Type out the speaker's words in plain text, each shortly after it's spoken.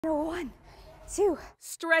1, 2.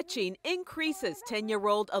 Stretching increases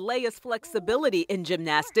 10-year-old Alea's flexibility in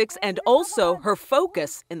gymnastics and also her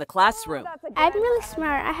focus in the classroom. I'm really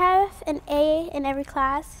smart. I have an A in every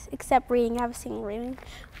class except reading. I have a single reading.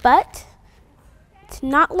 But it's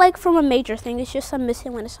not like from a major thing. It's just I'm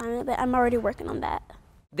missing one assignment, but I'm already working on that.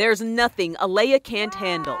 There's nothing Alea can't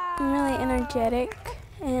handle. I'm really energetic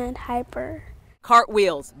and hyper.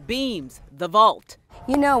 Cartwheels, beams, the vault.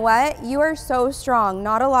 You know what? You are so strong.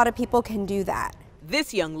 Not a lot of people can do that.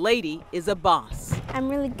 This young lady is a boss. I'm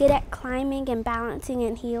really good at climbing and balancing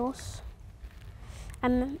in heels.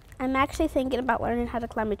 I'm actually thinking about learning how to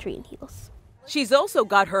climb a tree in heels. She's also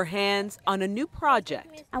got her hands on a new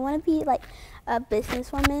project. I want to be like a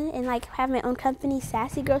businesswoman and like have my own company.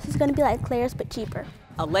 Sassy Girls is going to be like Claire's but cheaper.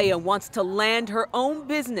 Alea wants to land her own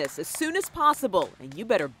business as soon as possible, and you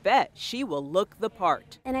better bet she will look the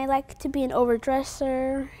part. And I like to be an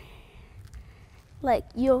overdresser. Like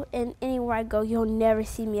and anywhere I go, you'll never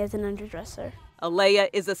see me as an underdresser. Alea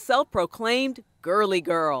is a self-proclaimed girly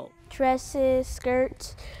girl. Dresses,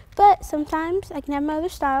 skirts, but sometimes I can have my other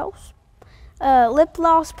styles. Lip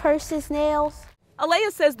gloss, purses, nails.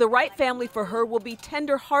 Alea says the right family for her will be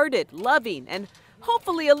tender-hearted, loving, and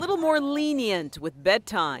hopefully a little more lenient with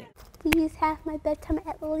bedtime. Please have my bedtime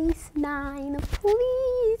at least 9.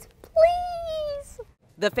 Please, please.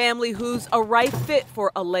 The family who's a right fit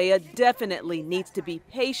for Alea definitely needs to be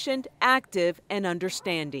patient, active, and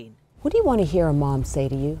understanding. What do you want to hear a mom say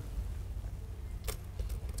to you?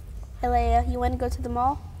 Alea, you want to go to the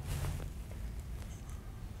mall?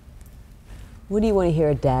 What do you want to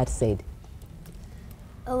hear a dad say?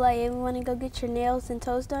 Alea, you want to go get your nails and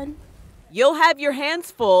toes done? You'll have your hands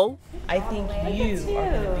full. I think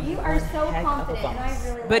you are so confident, and I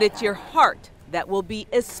really but it's your heart that will be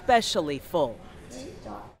especially full.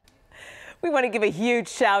 We want to give a huge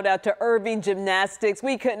shout out to Irving Gymnastics.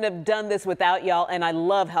 We couldn't have done this without y'all, and I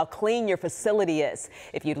love how clean your facility is.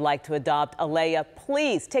 If you'd like to adopt Alea,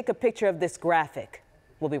 please take a picture of this graphic.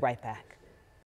 We'll be right back.